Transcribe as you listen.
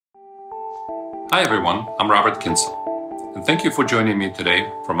Hi everyone, I'm Robert Kyncl, and thank you for joining me today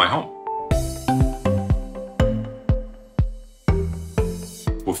from my home.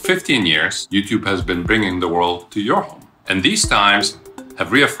 For 15 years, YouTube has been bringing the world to your home. And these times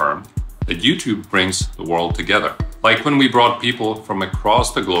have reaffirmed that YouTube brings the world together. Like when we brought people from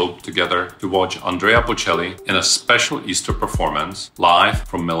across the globe together to watch Andrea Bocelli in a special Easter performance live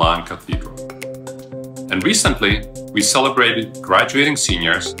from Milan Cathedral. And recently, we celebrated graduating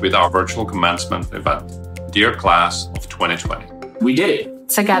seniors with our virtual commencement event, Dear Class of 2020. We did it.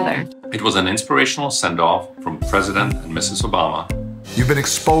 Together. It was an inspirational send-off from President and Mrs. Obama. You've been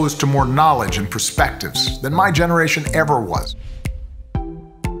exposed to more knowledge and perspectives than my generation ever was.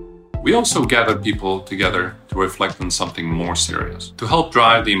 We also gathered people together to reflect on something more serious. To help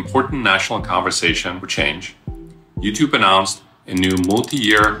drive the important national conversation for change, YouTube announced a new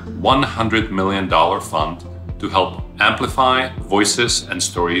multi-year $100 million fund to help amplify voices and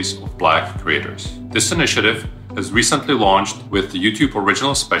stories of Black creators. This initiative has recently launched with the YouTube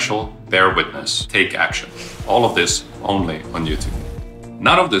original special, Bear Witness, Take Action. All of this only on YouTube.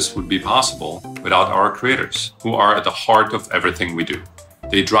 None of this would be possible without our creators, who are at the heart of everything we do.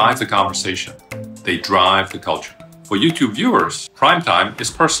 They drive the conversation. They drive the culture. For YouTube viewers, primetime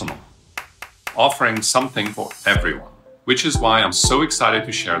is personal, offering something for everyone, which is why I'm so excited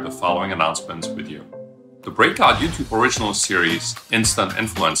to share the following announcements with you. The breakout YouTube original series, Instant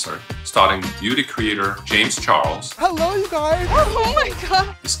Influencer, starring beauty creator James Charles. Hello, you guys. Oh my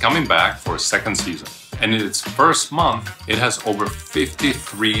God. Is coming back for a second season. And in its first month, it has over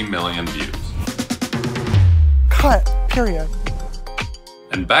 53 million views. Cut. Period.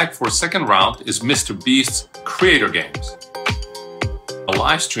 And back for a second round is Mr. Beast's Creator Games, a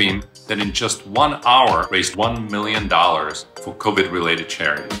live stream that in just 1 hour raised $1 million for COVID-related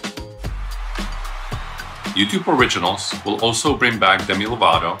charity. YouTube Originals will also bring back Demi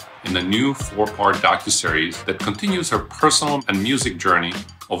Lovato in a new 4-part docuseries that continues her personal and music journey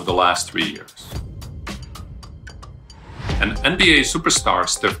over the last 3 years. And NBA superstar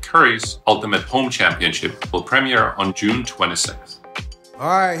Steph Curry's Ultimate Home Championship will premiere on June 26th. All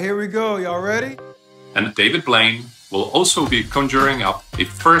right, here we go. Y'all ready? And David Blaine will also be conjuring up a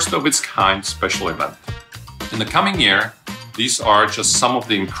first-of-its-kind special event. In the coming year, these are just some of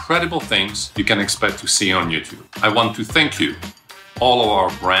the incredible things you can expect to see on YouTube. I want to thank you, all of our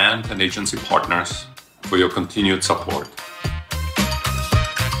brand and agency partners, for your continued support.